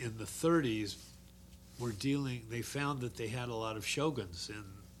Soviets in the 30s were they found that they had a lot of shoguns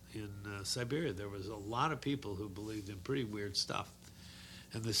in Siberia. There was a lot of people who believed in pretty weird stuff.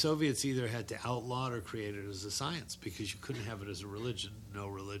 And the Soviets either had to outlaw it or create it as a science, because you couldn't have it as a religion, no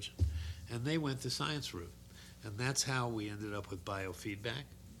religion. And they went the science route. And that's how we ended up with biofeedback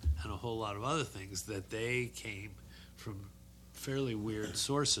and a whole lot of other things that they came from fairly weird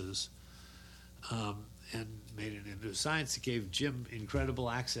sources, and made it into science that gave Jim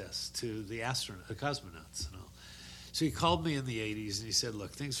incredible access to the cosmonauts and all. So he called me in the 80s and he said,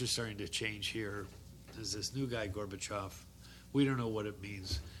 look, things are starting to change here. There's this new guy, Gorbachev. We don't know what it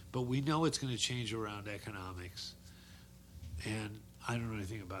means, but we know it's going to change around economics. And I don't know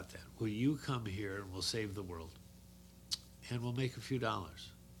anything about that. Will you come here and we'll save the world? And we'll make a few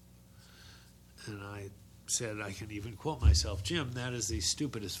dollars. And I said, I can even quote myself, Jim, that is the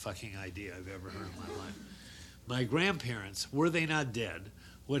stupidest fucking idea I've ever heard in my life. My grandparents, were they not dead,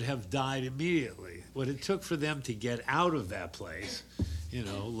 would have died immediately. What it took for them to get out of that place,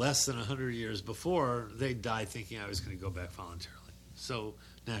 less than 100 years before, they died thinking I was going to go back voluntarily. So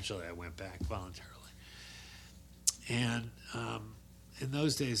naturally, I went back voluntarily. And in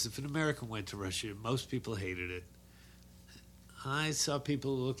those days, if an American went to Russia, most people hated it. I saw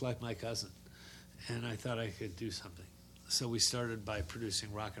people who looked like my cousin, and I thought I could do something. So we started by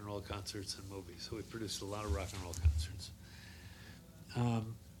producing rock and roll concerts and movies. So we produced a lot of rock and roll concerts.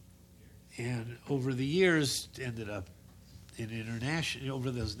 And over the years, ended up in international,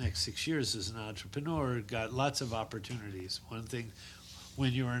 over those next 6 years as an entrepreneur, got lots of opportunities. One thing,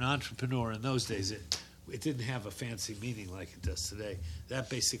 when you were an entrepreneur in those days, it didn't have a fancy meaning like it does today. That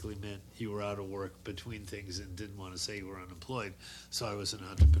basically meant you were out of work between things and didn't want to say you were unemployed. So I was an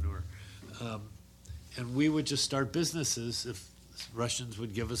entrepreneur. And we would just start businesses if Russians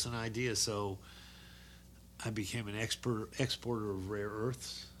would give us an idea. So I became an exporter of rare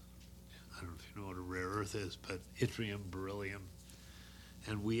earths. I don't know if you know what a rare earth is, but yttrium, beryllium.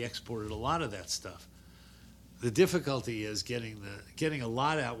 And we exported a lot of that stuff. The difficulty is getting a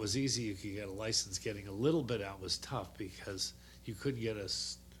lot out was easy. You could get a license. Getting a little bit out was tough because you couldn't get a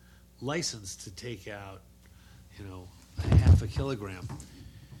license to take out, a half a kilogram.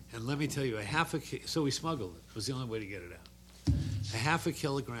 And let me tell you, so we smuggled it. It was the only way to get it out. A half a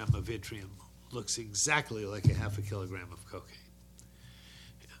kilogram of yttrium looks exactly like a half a kilogram of cocaine.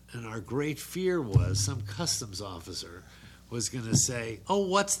 And our great fear was some customs officer was going to say, "Oh,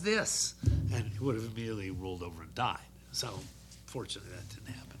 what's this?" And he would have immediately rolled over and died. So fortunately that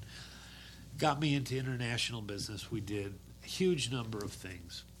didn't happen. Got me into international business. We did a huge number of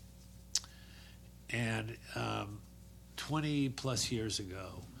things. And 20 plus years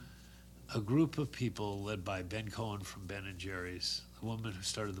ago, a group of people led by Ben Cohen from Ben & Jerry's, the woman who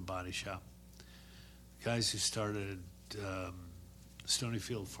started the Body Shop, the guys who started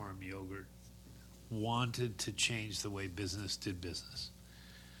Stonyfield Farm Yogurt, wanted to change the way business did business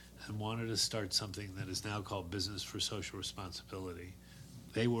and wanted to start something that is now called Business for Social Responsibility.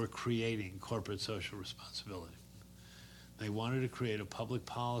 They were creating corporate social responsibility. They wanted to create a public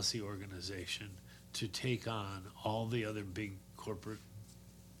policy organization to take on all the other big corporate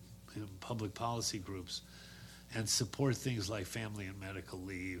public policy groups and support things like family and medical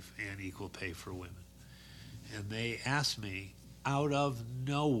leave and equal pay for women. And they asked me out of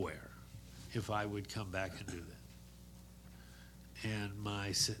nowhere if I would come back and do that. And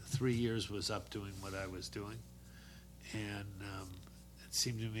my 3 years was up doing what I was doing. And it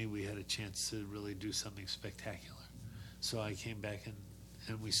seemed to me we had a chance to really do something spectacular. So I came back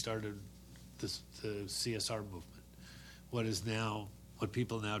and we started the CSR movement. What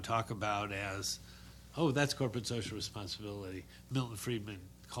people now talk about as, oh, that's corporate social responsibility. Milton Friedman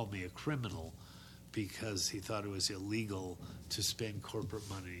called me a criminal because he thought it was illegal to spend corporate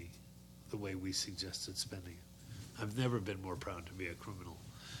money the way we suggested spending it. I've never been more proud to be a criminal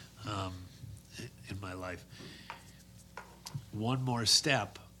in my life. One more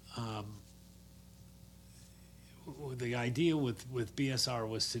step. The idea with BSR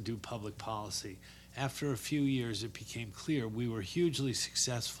was to do public policy. After a few years, it became clear we were hugely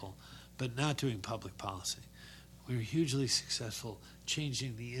successful, but not doing public policy. We were hugely successful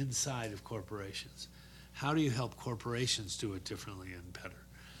changing the inside of corporations. How do you help corporations do it differently and better?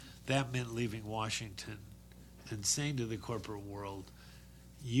 That meant leaving Washington and saying to the corporate world,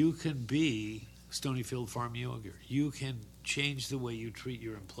 you can be Stonyfield Farm Yogurt. You can change the way you treat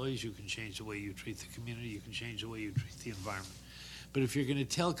your employees. You can change the way you treat the community. You can change the way you treat the environment. But if you're going to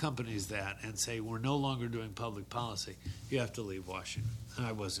tell companies that and say we're no longer doing public policy, you have to leave Washington. And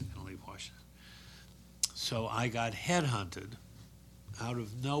I wasn't going to leave Washington. So I got headhunted out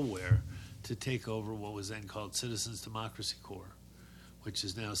of nowhere to take over what was then called Citizens Democracy Corps, which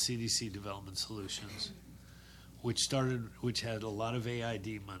is now CDC Development Solutions, which had a lot of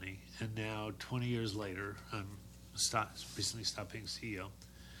AID money, and now 20 years later, I'm recently stopped being CEO.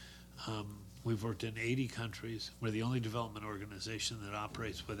 We've worked in 80 countries. We're the only development organization that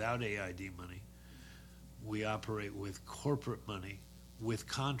operates without AID money. We operate with corporate money, with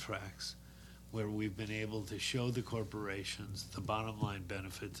contracts, where we've been able to show the corporations the bottom line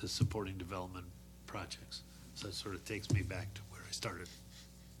benefit to supporting development projects. So that sort of takes me back to where I started.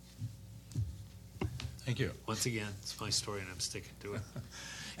 Thank you. Once again, it's my story and I'm sticking to it.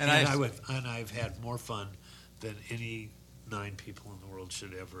 And I've had more fun than any 9 people in the world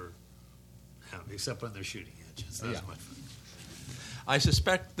should ever have, except when they're shooting at you. It's not as much fun. I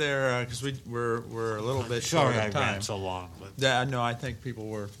suspect because we're a little bit short Sorry of I time. ran so long. But Yeah, no, I think people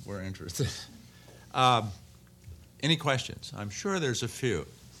were interested. Any questions? I'm sure there's a few.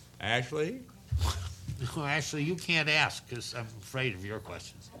 Ashley? no, actually, you can't ask because I'm afraid of your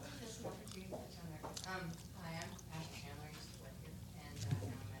questions. Hi, I'm Ashley Chandler. I used to work here, and now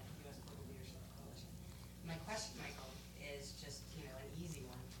I'm at U.S. Global Leadership Coalition. My question, Michael, is just an easy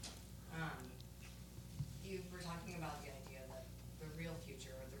one. You were talking about the idea that the real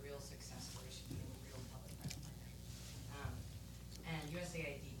future or the real success story should be a real public-private partnership. And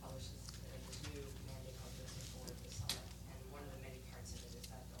USAID publishes this new mandate called Business for the Summit, and one of the many parts of it is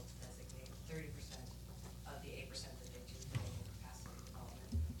that they'll designate 30% of the 8% that they do for local capacity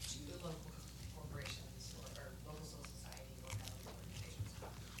development to local corporations or local civil society or government organizations.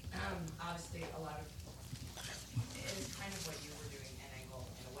 Obviously, a lot of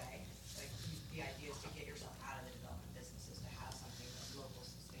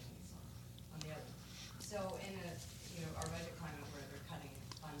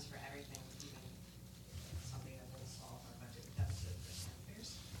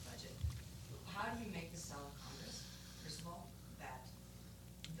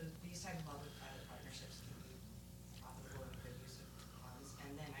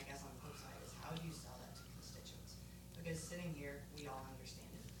sitting here, we all understand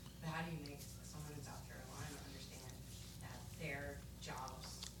it. But how do you make someone in South Carolina understand that their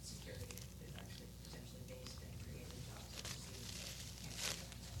jobs security is actually potentially based in creating jobs overseas that can't be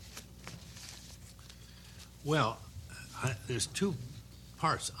done? Well, there's two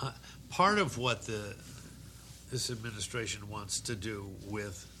parts. Part of what this administration wants to do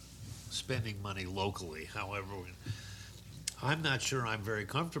with spending money locally, however, I'm not sure I'm very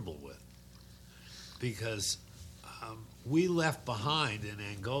comfortable with, because we left behind in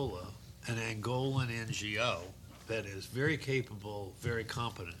Angola an Angolan NGO that is very capable, very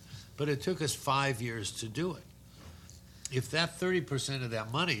competent, but it took us 5 years to do it. If that 30% of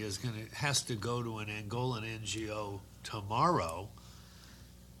that money has to go to an Angolan NGO tomorrow,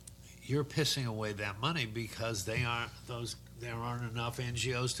 you're pissing away that money, because there aren't enough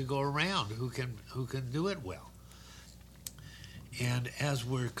NGOs to go around who can do it well. And as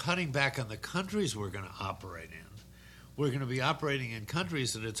we're cutting back on the countries we're going to operate in, we're going to be operating in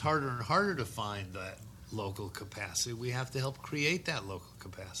countries that it's harder and harder to find that local capacity. We have to help create that local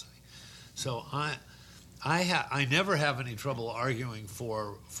capacity. So I never have any trouble arguing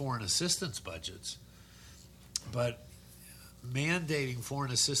for foreign assistance budgets, but mandating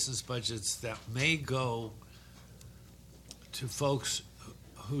foreign assistance budgets that may go to folks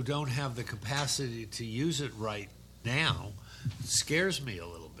who don't have the capacity to use it right now scares me a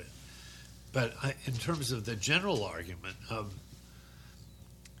little bit. But in terms of the general argument of,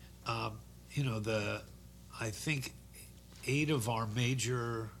 I think 8 of our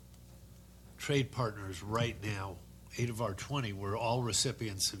major trade partners right now, 8 of our 20, were all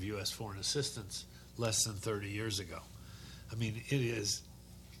recipients of U.S. foreign assistance less than 30 years ago. I mean, it is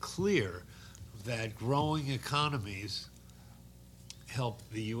clear that growing economies help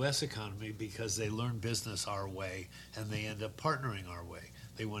the U.S. economy because they learn business our way and they end up partnering our way.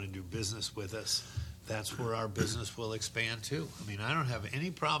 They want to do business with us. That's where our business will expand too. I mean, I don't have any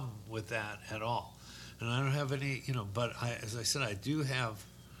problem with that at all. And I don't have any, but as I said, I do have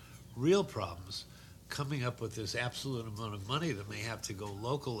real problems coming up with this absolute amount of money that may have to go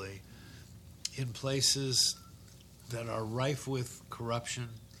locally in places that are rife with corruption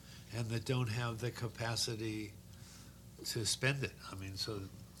and that don't have the capacity to spend it. I mean, so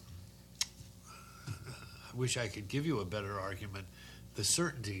I wish I could give you a better argument. The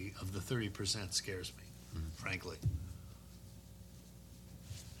certainty of the 30% scares me, frankly.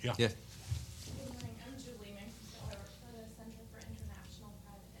 Yeah. Yeah. Good morning. I'm Julie Mancuso. I work for the Center for International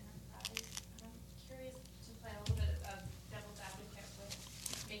Private Enterprise. I'm curious to play a little bit of devil's advocate with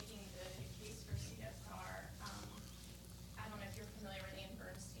making the case for CSR. I don't know if you're familiar with Anne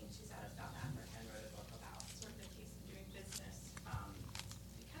Bernstein. She's out of South Africa and wrote a book about sort of the case of doing business,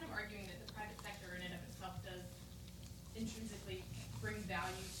 kind of arguing that the private sector in and of itself does intrinsically bring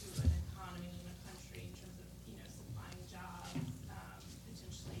value to an economy in a country in terms of, supplying jobs,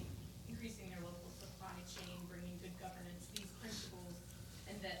 potentially increasing their local supply chain, bringing good governance, these principles,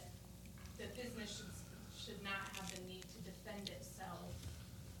 and that the business should not have the need to defend itself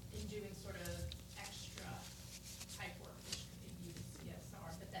in doing sort of extra type work, which could be viewed as CSR,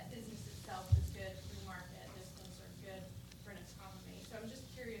 but that business itself is good, free market, those things are good for an economy. So I'm just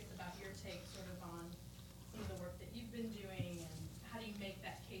curious about your take sort of on some of the work that you've been doing, and how do you make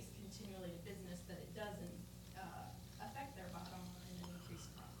that case continually to business that it doesn't affect their bottom line and increase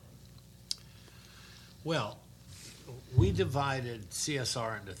profit? Well, we divided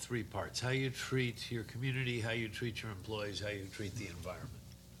CSR into 3 parts: how you treat your community, how you treat your employees, how you treat the environment.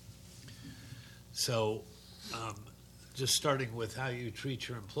 So just starting with how you treat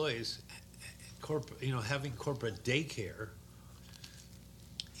your employees, having corporate daycare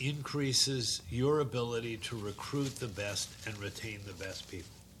increases your ability to recruit the best and retain the best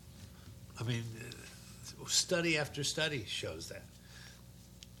people. I mean, study after study shows that.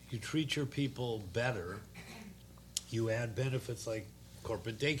 You treat your people better, you add benefits like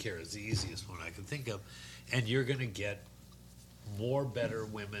corporate daycare is the easiest one I can think of, and you're going to get more better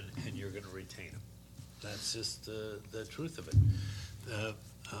women and you're going to retain them. That's just the truth of it.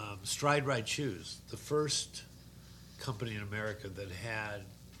 Stride Right Shoes, the first company in America that had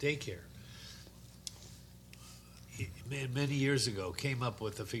daycare, many years ago came up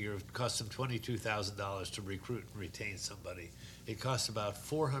with a figure of cost them $22,000 to recruit and retain somebody. It costs about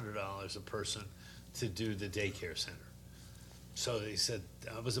 $400 a person to do the daycare center. So they said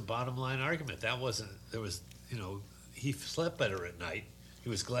that was a bottom line argument. That wasn't, he slept better at night. He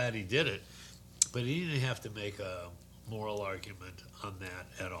was glad he did it, but he didn't have to make a moral argument on that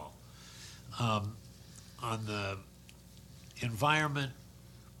at all. On the environment,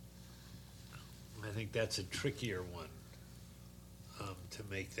 I think that's a trickier one to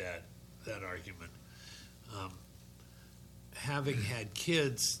make that argument. having had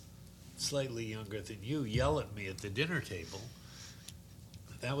kids slightly younger than you yell at me at the dinner table,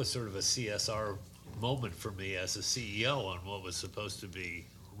 that was sort of a CSR moment for me as a CEO on what was supposed to be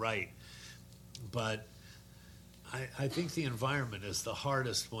right. But I think the environment is the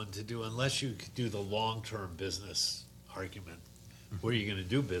hardest one to do unless you do the long-term business argument. Where are you going to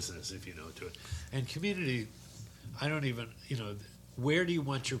do business if you don't do it? And community, I don't even, where do you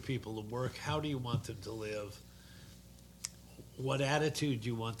want your people to work? How do you want them to live? What attitude do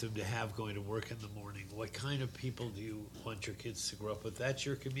you want them to have going to work in the morning? What kind of people do you want your kids to grow up with? That's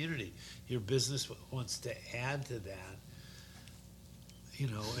your community. Your business wants to add to that.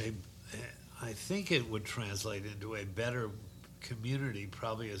 I think it would translate into a better community,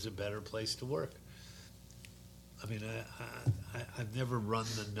 probably as a better place to work. I mean, I've never run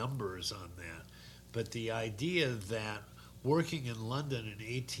the numbers on that, but the idea that working in London in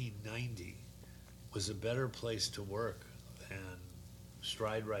 1890 was a better place to work than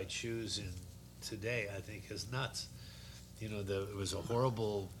Stride Right shoes in today, I think is nuts. It was a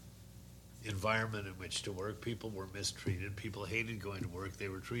horrible environment in which to work. People were mistreated. People hated going to work. They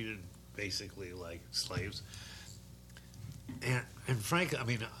were treated basically like slaves. And frankly, I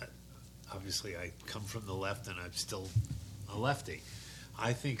mean, obviously I come from the left and I'm still a lefty.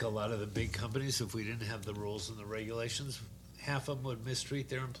 I think a lot of the big companies, if we didn't have the rules and the regulations, half of them would mistreat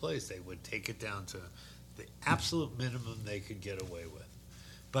their employees. They would take it down to the absolute minimum they could get away with.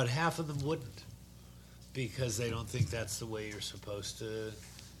 But half of them wouldn't, because they don't think that's the way you're supposed to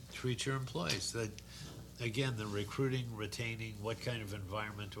treat your employees. Again, the recruiting, retaining, what kind of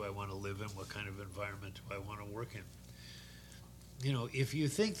environment do I want to live in? What kind of environment do I want to work in? If you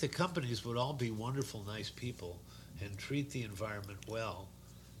think the companies would all be wonderful, nice people and treat the environment well,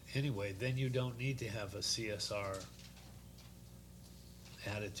 anyway, then you don't need to have a CSR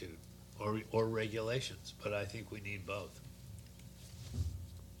attitude or regulations. But I think we need both.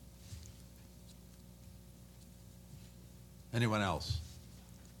 Anyone else?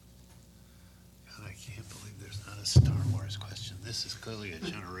 God, I can't believe there's not a Star Wars question. This is clearly a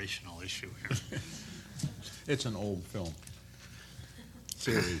generational issue here. It's an old film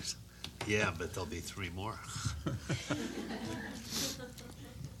series. Yeah, but there'll be 3 more.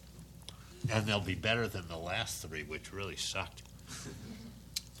 And they'll be better than the last 3, which really sucked.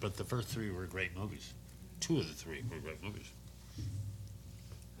 But the first 3 were great movies. 2 of the 3 were great movies.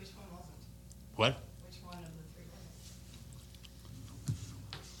 Which one wasn't? What? Which one of the 3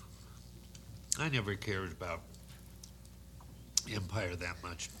 wasn't? I never cared about Empire that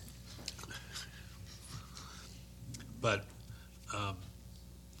much. But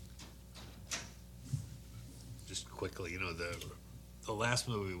just quickly, the last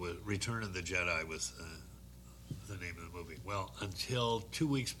movie was Return of the Jedi was the name of the movie. Well, until 2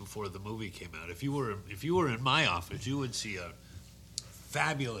 weeks before the movie came out, if you were in my office, you would see a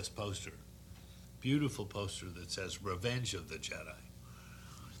fabulous poster, beautiful poster that says Revenge of the Jedi.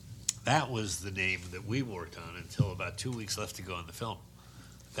 That was the name that we worked on until about 2 weeks left to go on the film.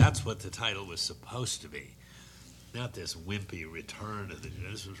 That's what the title was supposed to be. Not this wimpy Return of the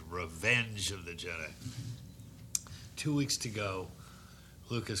Jedi. This was Revenge of the Jedi. 2 weeks to go,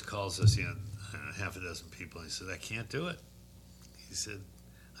 Lucas calls us in, half a dozen people. He said, I can't do it. He said,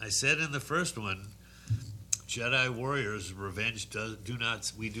 I said in the first one, Jedi warriors, revenge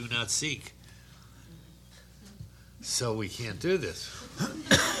we do not seek. So we can't do this.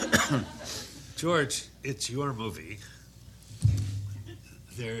 George, it's your movie.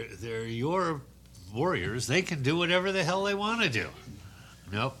 They're your warriors. They can do whatever the hell they want to do.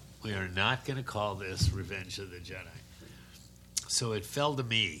 Nope, we are not going to call this Revenge of the Jedi. So it fell to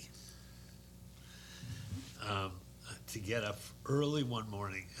me to get up early one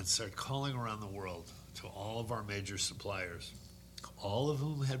morning and start calling around the world to all of our major suppliers, all of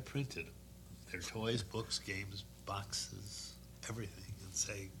whom had printed their toys, books, games, boxes, everything, and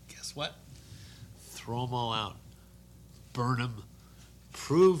say, guess what? Throw them all out. Burn them.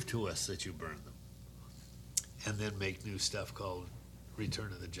 Prove to us that you burned them. And then make new stuff called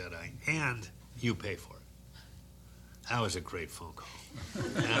Return of the Jedi, and you pay for it. That was a great phone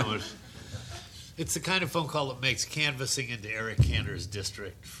call. It's the kind of phone call that makes canvassing into Eric Cantor's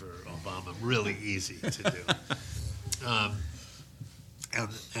district for Obama really easy to do.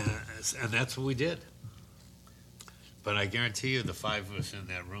 And that's what we did. But I guarantee you the 5 of us in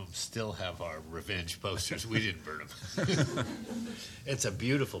that room still have our revenge posters. We didn't burn them. It's a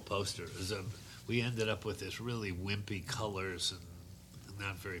beautiful poster. We ended up with this really wimpy colors and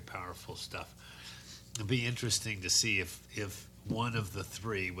not very powerful stuff. It'd be interesting to see if one of the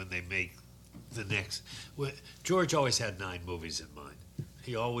 3, when they make the next... George always had 9 movies in mind.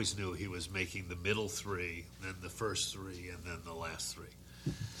 he always knew he was making the middle three, then the first three, and then the last three.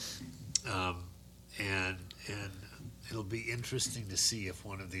 And it'll be interesting to see if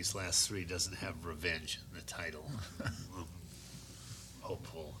one of these last three doesn't have revenge in the title. I'm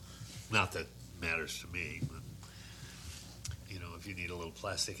hopeful. Not that matters to me, but you know, if you need a little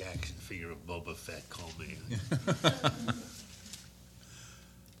plastic action figure of Boba Fett, call me.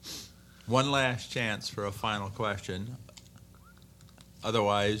 One last chance for a final question.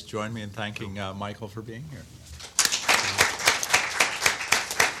 Otherwise, join me in thanking Michael for being here.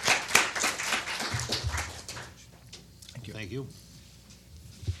 Thank you.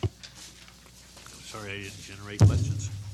 Sorry I didn't generate questions.